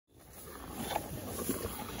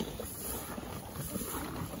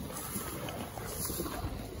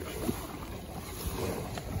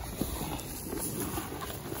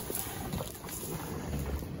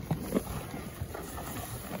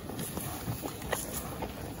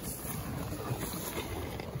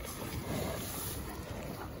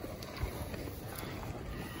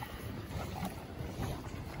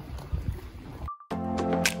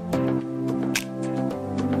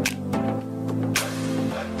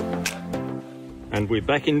And we're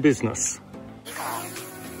back in business.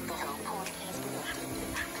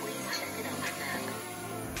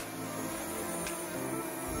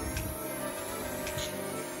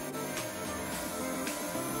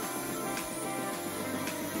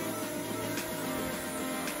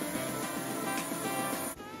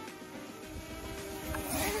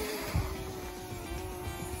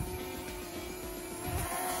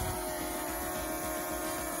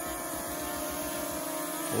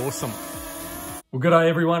 Awesome. Well, good day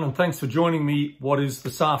everyone, and thanks for joining me what is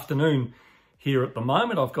this afternoon here at the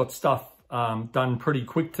moment. I've got stuff done pretty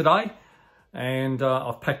quick today, and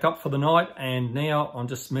I've packed up for the night, and now I'm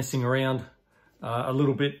just messing around a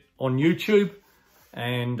little bit on YouTube,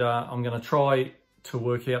 and I'm going to try to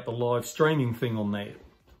work out the live streaming thing on there.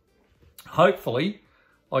 Hopefully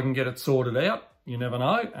I can get it sorted out. You never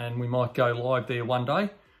know, and we might go live there one day.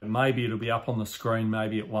 Maybe it'll be up on the screen,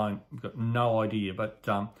 maybe it won't. I've got no idea, but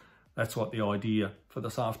that's what the idea for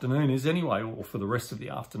this afternoon is anyway, or for the rest of the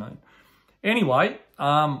afternoon. Anyway,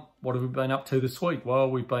 what have we been up to this week? Well,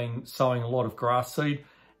 we've been sowing a lot of grass seed,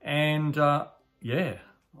 and yeah,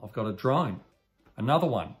 I've got a drone, another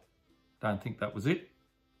one. Don't think that was it.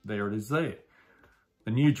 There it is there.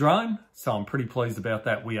 The new drone, so I'm pretty pleased about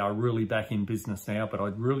that. We are really back in business now, but I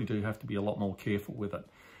really do have to be a lot more careful with it.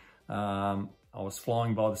 I was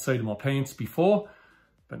flying by the seat of my pants before,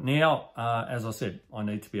 but now, as I said, I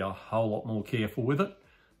need to be a whole lot more careful with it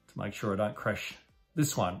to make sure I don't crash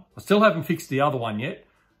this one. I still haven't fixed the other one yet,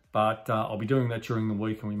 but I'll be doing that during the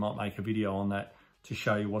week, and we might make a video on that to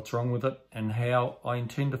show you what's wrong with it and how I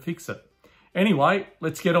intend to fix it. Anyway,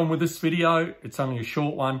 let's get on with this video. It's only a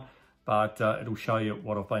short one, but it'll show you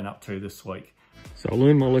what I've been up to this week. So I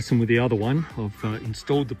learned my lesson with the other one. I've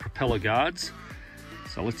installed the propeller guards,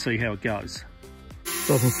 so let's see how it goes.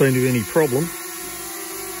 Doesn't seem to be any problem.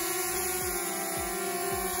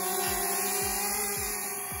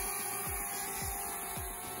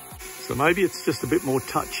 So maybe it's just a bit more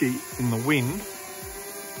touchy in the wind,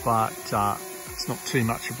 but it's not too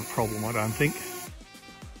much of a problem, I don't think.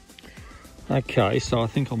 Okay, so I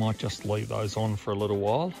think I might just leave those on for a little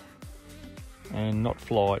while and not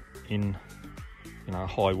fly it in, you know,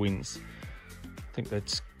 high winds. I think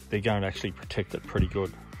they're going to actually protect it pretty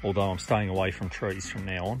good, although I'm staying away from trees from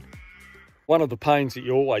now on. One of the pains that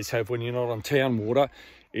you always have when you're not on town water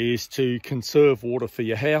is to conserve water for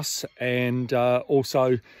your house, and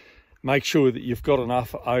also make sure that you've got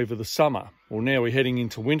enough over the summer. Well, now we're heading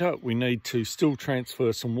into winter. We need to still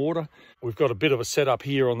transfer some water. We've got a bit of a setup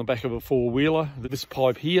here on the back of a four-wheeler. This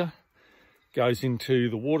pipe here goes into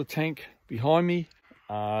the water tank behind me.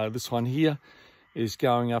 This one here is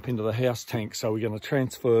going up into the house tank. So we're going to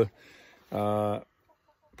transfer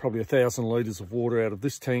probably 1,000 litres of water out of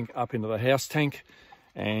this tank up into the house tank,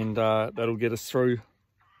 and that'll get us through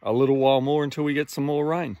a little while more until we get some more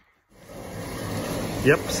rain.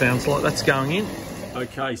 Yep, sounds like that's going in.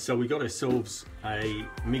 Okay, so we got ourselves a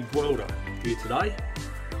MIG welder here today.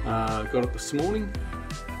 Got it this morning,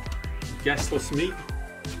 gasless MIG.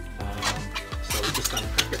 So we just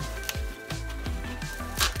unpack it,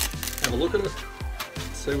 have a look at it,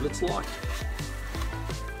 see what it's like.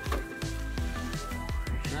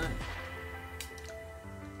 Okay,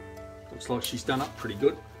 looks like she's done up pretty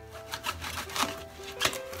good.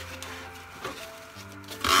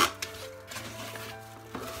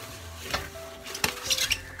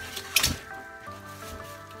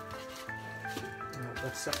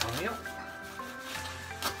 That's that one out.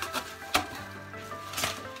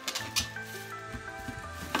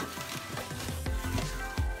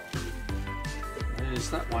 There's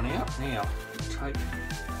that one out. Now take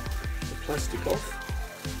the plastic off.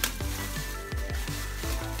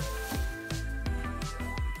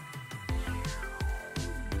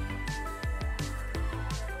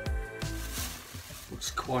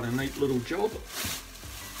 Looks quite a neat little job.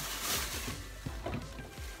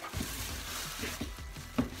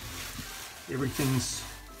 Everything's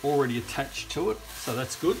already attached to it, so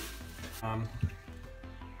that's good.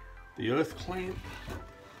 The earth clamp,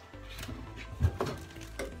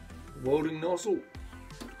 welding nozzle,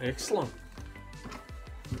 excellent.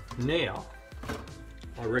 Now,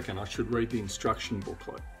 I reckon I should read the instruction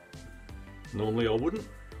booklet. Normally I wouldn't.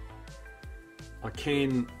 I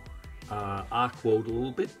can arc weld a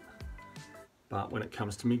little bit, but when it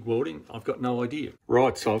comes to MIG welding, I've got no idea.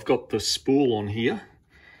 Right, so I've got the spool on here.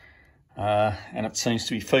 And it seems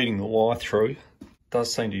to be feeding the wire through. It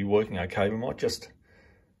does seem to be working okay. We might just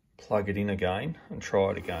plug it in again and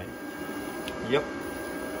try it again. Yep,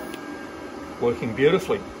 working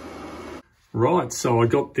beautifully. Right, so I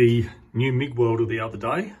got the new MIG welder the other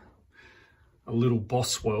day, a little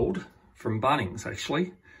Boss weld from Bunnings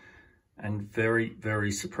actually, and very,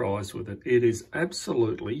 very surprised with it. It is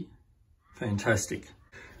absolutely fantastic.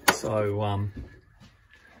 So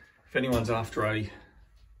if anyone's after a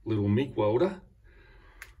little MIG welder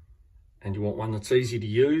and you want one that's easy to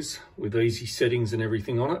use with easy settings and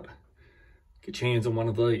everything on it, get your hands on one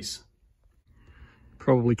of these.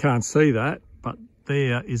 Probably can't see that, but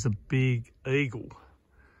there is a big eagle.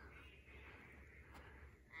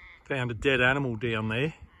 Found a dead animal down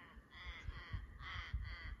there.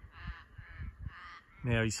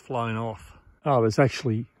 Now he's flown off. Oh, there's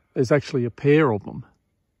actually a pair of them.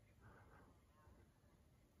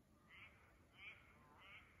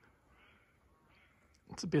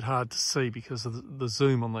 It's a bit hard to see because of the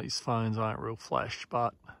zoom on these phones aren't real flash,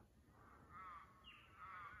 but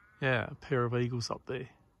yeah, a pair of eagles up there.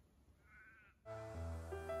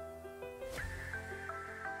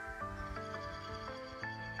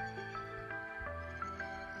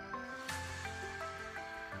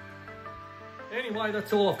 Anyway,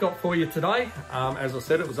 that's all I've got for you today. As I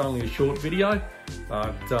said, it was only a short video,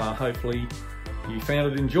 but hopefully you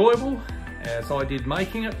found it enjoyable as I did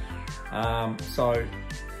making it. So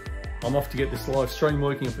I'm off to get this live stream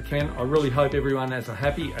working if I can. I really hope everyone has a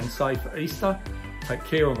happy and safe Easter. Take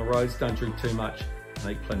care on the roads, don't drink too much,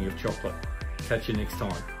 and eat plenty of chocolate. Catch you next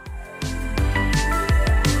time.